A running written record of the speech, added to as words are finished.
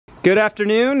Good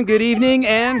afternoon, good evening,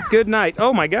 and good night.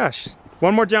 Oh my gosh.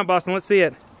 One more jump, Boston. Let's see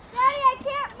it. Daddy, I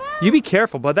can't move. You be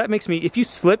careful, bud. That makes me, if you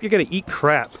slip, you're gonna eat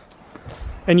crap.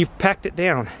 And you've packed it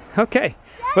down. Okay.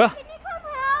 Daddy, Well, can you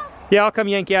come help? yeah, I'll come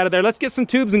yank you out of there. Let's get some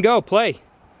tubes and go play. Can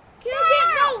you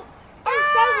get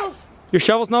shovels? Your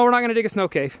shovels? No, we're not gonna dig a snow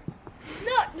cave.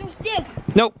 No, just dig.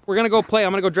 Nope, we're gonna go play.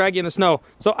 I'm gonna go drag you in the snow.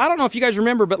 So I don't know if you guys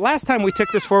remember, but last time we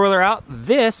took this four-wheeler out,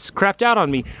 this crapped out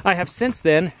on me. I have since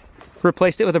then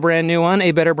replaced it with a brand new one, a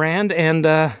better brand, and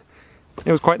it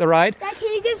was quite the ride. Dad,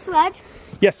 can you get a sledge?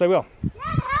 Yes, I will.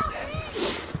 Dad, help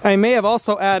me. I may have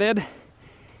also added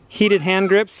heated hand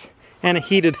grips and a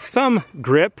heated thumb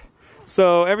grip,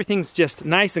 so everything's just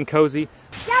nice and cozy.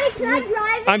 Daddy, can I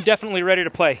drive it? I'm definitely ready to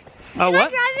play. Can What? I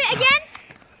drive it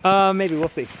again? Maybe we'll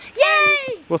see.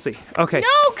 Yay! We'll see. Okay.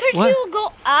 No, because What? he will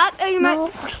go up and you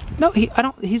might... No,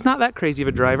 he's not that crazy of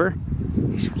a driver.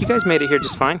 You guys made it here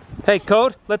just fine. Hey,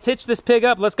 Code, let's hitch this pig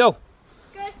up. Let's go.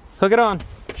 Good. Hook it on.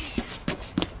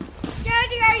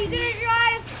 Daddy, are you gonna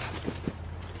drive?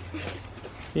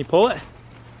 Can you pull it?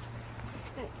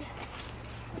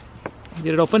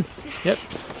 Get it open? Yep.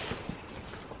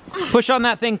 Push on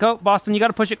that thing, Code. Boston, you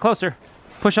gotta push it closer.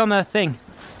 Push on the thing.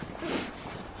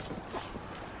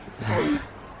 Yeah,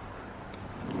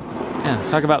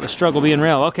 talk about the struggle being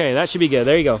real. Okay, that should be good.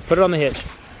 There you go. Put it on the hitch.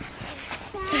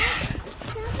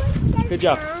 Good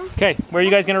job. Okay, where are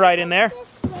you guys gonna ride in there?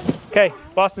 Okay,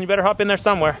 Boston, you better hop in there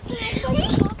somewhere.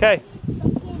 Okay,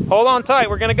 hold on tight.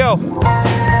 We're gonna go. I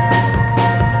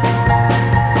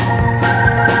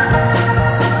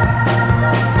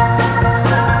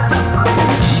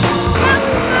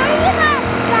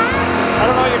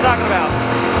don't know what you're talking about.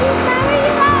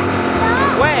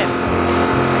 When?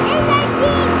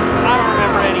 I don't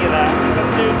remember any of that.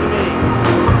 That's news to me.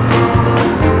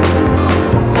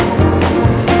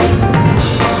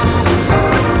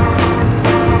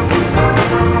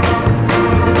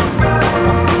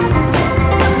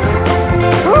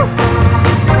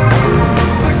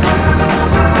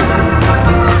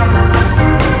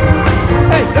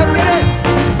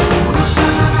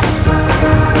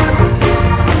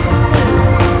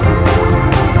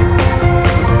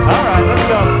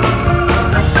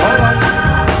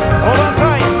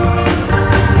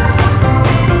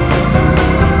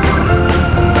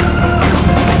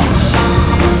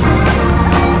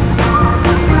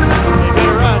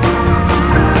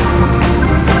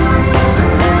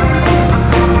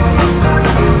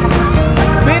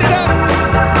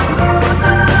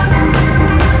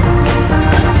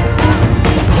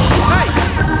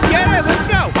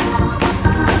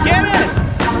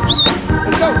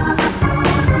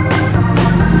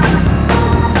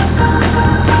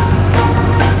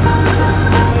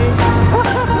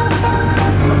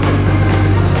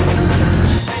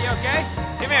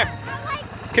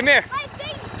 Come here. My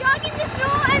thing's dug in the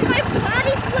snow and my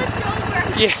body flipped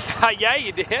over. Yeah,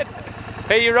 you did.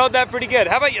 Hey, you rode that pretty good.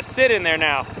 How about you sit in there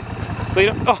now? So you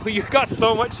don't, oh, you got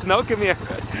so much snow. Come here.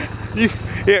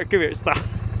 Here, come here, stop.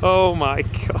 Oh my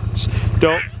gosh.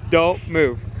 Don't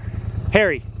move.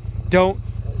 Harry, don't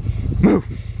move.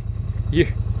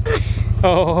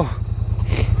 Oh,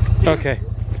 okay.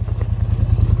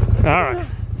 All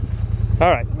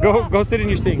right, go sit in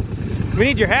your thing. We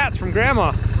need your hats from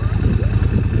Grandma.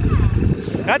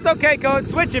 That's okay, Code.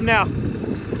 Switch him now.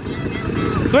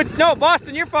 Switch. No,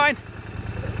 Boston, you're fine.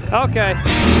 Okay.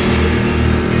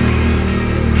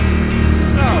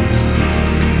 No.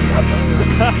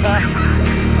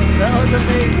 That was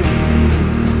amazing.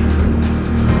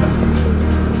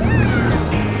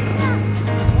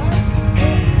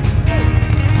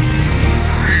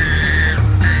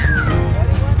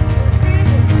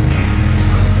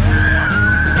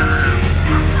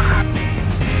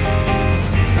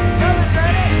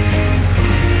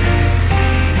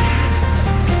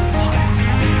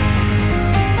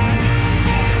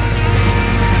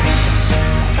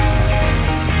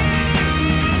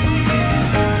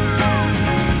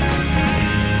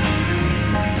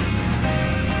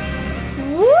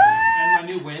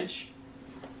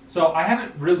 So I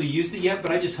haven't really used it yet,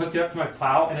 but I just hooked it up to my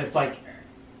plow, and it's like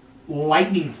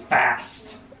lightning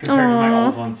fast compared to my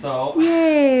old one. So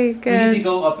yay, good. We need to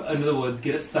go up into the woods,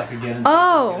 get it stuck again, and see if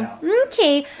we can get out.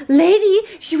 Okay. Lady,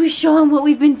 should we show them what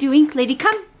we've been doing? Lady,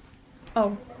 come.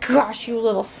 Oh gosh, you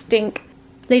little stink.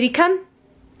 Lady, come.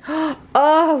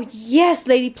 Oh yes,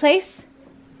 lady, place.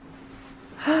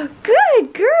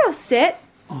 Good girl, sit.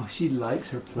 Oh, she likes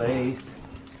her place.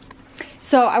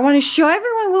 So I want to show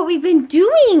everyone what we've been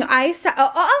doing. I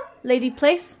saw, lady,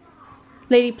 place.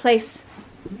 Lady, place.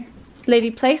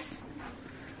 Lady, place.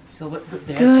 So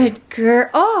good girl.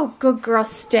 Oh, good girl,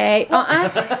 stay. Cody, get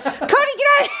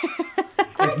out of here.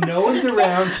 If no one's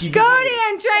around, she Cody,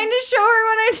 I'm trying to show her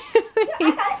what I'm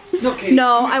doing. Okay.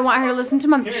 No, I want her to listen to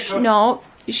Mom. No,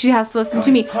 she has to listen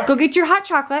to me. Go get your hot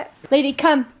chocolate. Lady,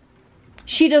 come.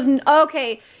 She doesn't.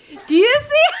 Okay. Do you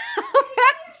see how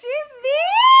bad she's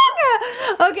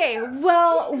being? Okay,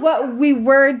 well, what we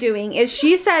were doing is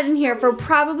she sat in here for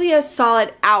probably a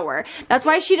solid hour. That's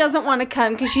why she doesn't want to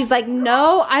come, because she's like,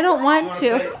 no, I don't want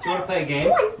to. Do you want to play a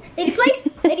game? Lady, please.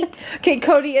 Lady. Okay,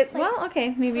 Cody, well,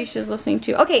 okay, maybe she's listening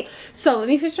too. Okay, so let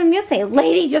me finish what I'm going to say.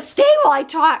 Lady, just stay while I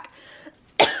talk.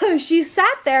 She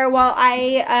sat there while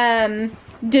I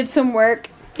did some work.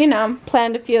 You know,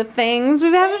 planned a few things. We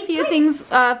have a few things,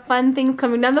 fun things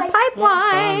coming down the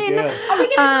pipeline. Are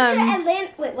we gonna go to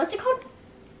Atlanta? Wait, what's it called?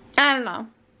 I don't know.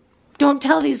 Don't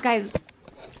tell these guys.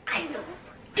 I know.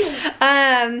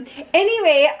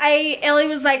 Anyway, Ellie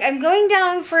was like, I'm going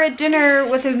down for a dinner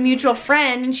with a mutual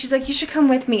friend, and she's like, you should come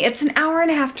with me. It's an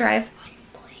hour-and-a-half drive.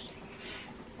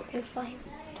 We're gonna fly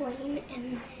plane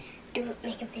and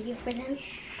make a video for them.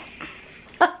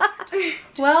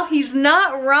 Well, he's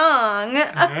not wrong.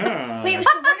 Yeah. Wait, so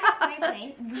we're gonna fly a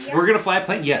plane? We're gonna fly a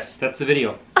plane? Yes, that's the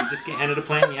video. You just get handed a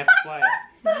plane and you have to fly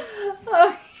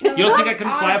it. You don't think I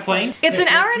couldn't fly a plane? It's an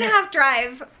hour-and-a-half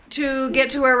drive to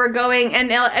get to where we're going,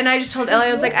 and I just told Ellie,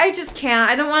 I was like, I just can't.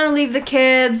 I don't want to leave the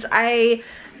kids. I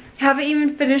haven't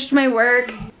even finished my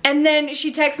work. And then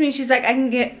she texted me, she's like, I can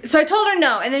get, so I told her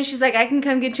no, and then she's like, I can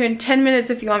come get you in 10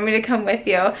 minutes if you want me to come with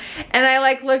you. And I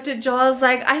like looked at Joel, I was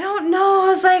like, I don't know.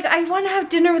 I was like, I want to have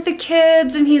dinner with the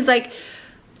kids, and he's like,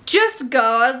 just go.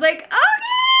 I was like, okay.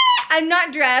 I'm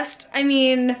not dressed. I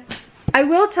mean, I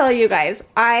will tell you guys,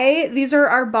 these are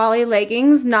our Bali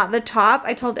leggings, not the top.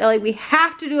 I told Ellie we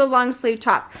have to do a long sleeve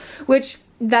top, which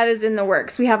that is in the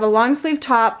works. We have a long sleeve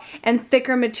top and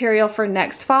thicker material for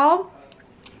next fall,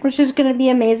 which is gonna be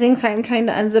amazing. So I'm trying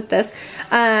to unzip this.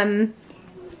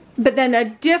 But then a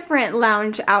different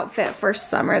lounge outfit for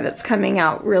summer that's coming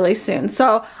out really soon.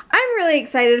 So I'm really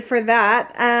excited for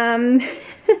that. I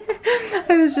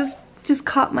was just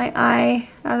caught my eye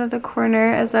out of the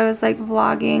corner as I was like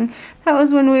vlogging. That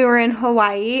was when we were in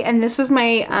Hawaii, and this was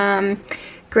my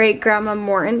great grandma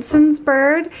Morrison's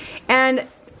bird, and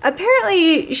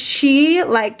apparently she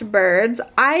liked birds.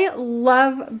 I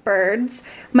love birds.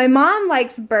 My mom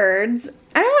likes birds.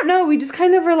 I don't know, we just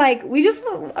kind of were like,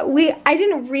 I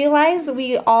didn't realize that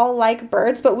we all like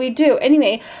birds, but we do.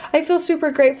 Anyway, I feel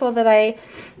super grateful that I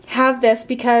have this,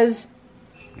 because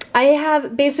I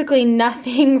have basically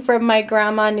nothing from my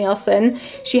grandma Nielsen.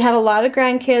 She had a lot of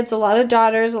grandkids, a lot of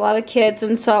daughters, a lot of kids,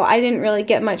 and so I didn't really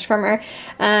get much from her.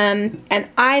 And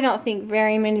I don't think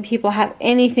very many people have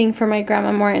anything from my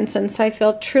grandma Morrison, so I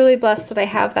feel truly blessed that I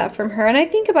have that from her. And I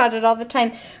think about it all the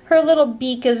time. Her little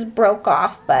beak is broke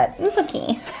off, but it's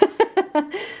okay.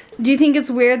 Do you think it's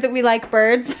weird that we like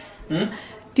birds? Hmm?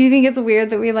 Do you think it's weird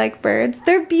that we like birds?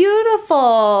 They're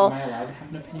beautiful. Am I allowed to have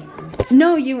an opinion?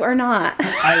 No, you are not.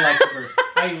 I like birds.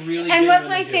 I really do. And what's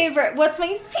my favorite? What's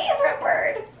my favorite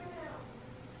bird?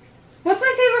 What's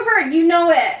my favorite bird? You know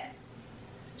it.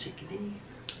 Chickadee.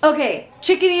 Okay,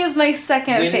 chickadee is my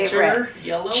second favorite.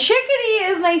 Yellow. Chickadee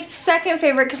is my second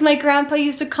favorite because my grandpa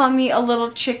used to call me a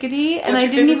little chickadee, and I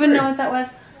didn't even know what that was.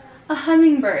 A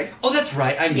hummingbird. Oh, that's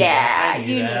right. I knew that. Yeah, I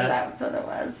knew you that. knew that's what it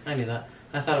was. I knew that.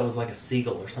 I thought it was like a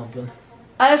seagull or something.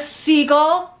 A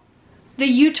seagull? The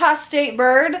Utah state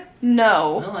bird?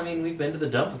 No. Well, I mean, we've been to the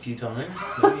dump a few times.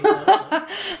 Maybe, I don't know.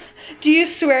 Do you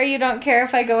swear you don't care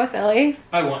if I go with Ellie?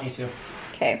 I want you to.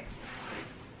 Okay.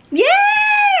 Yay!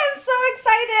 I'm so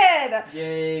excited!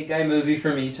 Yay, guy movie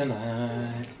for me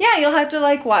tonight. Yeah, you'll have to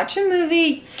like watch a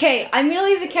movie. Okay, I'm gonna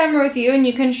leave the camera with you and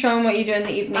you can show them what you do in the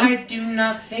evening. I do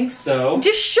not think so.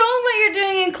 Just show them what you're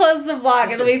doing and close the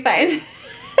vlog. It'll be fine.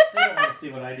 They don't want to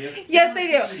see what I do. Yes, they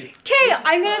do. Okay,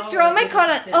 I'm gonna throw my coat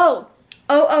on.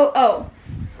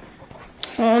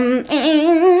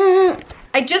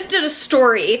 I just did a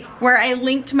story where I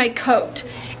linked my coat,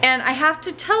 and I have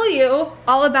to tell you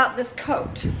all about this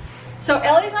coat. So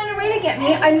Ellie's on her way to get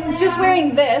me. I'm just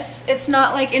wearing this. It's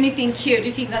not like anything cute. Do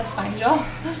you think that's fine, Joel?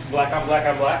 Black on black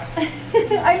on black.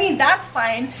 I mean, that's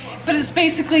fine, but it's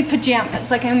basically pajamas.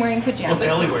 Like I'm wearing pajamas. What's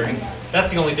Ellie wearing?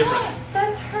 That's the only difference.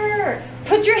 That's her.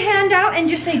 Put your hand out and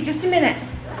just say, just a minute.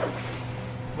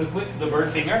 With the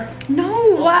bird finger? No.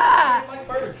 Like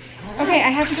birds. Okay, I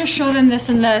have to go show them this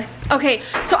in the... Okay,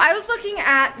 so I was looking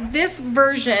at this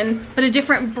version, but a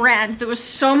different brand that was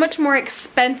so much more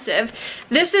expensive.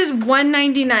 This is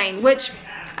 $199, which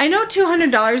I know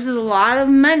 $200 is a lot of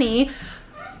money,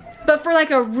 but for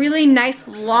like a really nice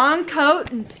long coat,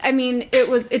 I mean,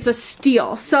 it's a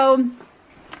steal. So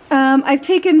I've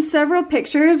taken several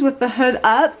pictures with the hood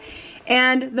up,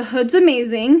 and the hood's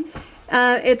amazing.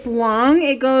 It's long.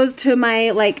 It goes to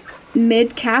my like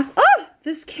mid calf. Oh,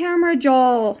 this camera,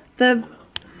 Joel.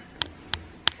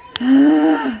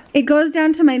 It goes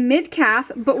down to my mid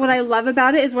calf, but what I love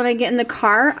about it is when I get in the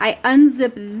car, I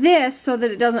unzip this so that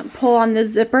it doesn't pull on the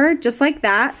zipper, just like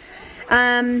that.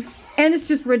 And it's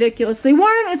just ridiculously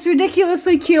warm. It's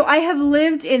ridiculously cute. I have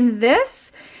lived in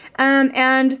this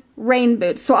and rain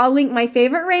boots. So I'll link my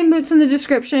favorite rain boots in the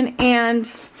description and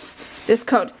this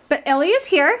coat. But Ellie is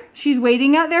here. She's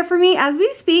waiting out there for me as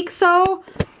we speak. So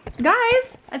guys,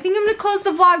 I think I'm gonna close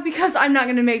the vlog because I'm not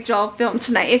gonna make Joel film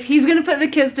tonight. If he's gonna put the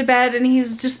kids to bed and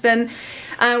he's just been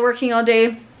working all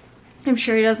day, I'm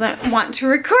sure he doesn't want to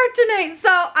record tonight. So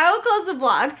I will close the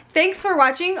vlog. Thanks for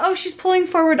watching. Oh, she's pulling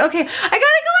forward. Okay, I gotta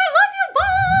go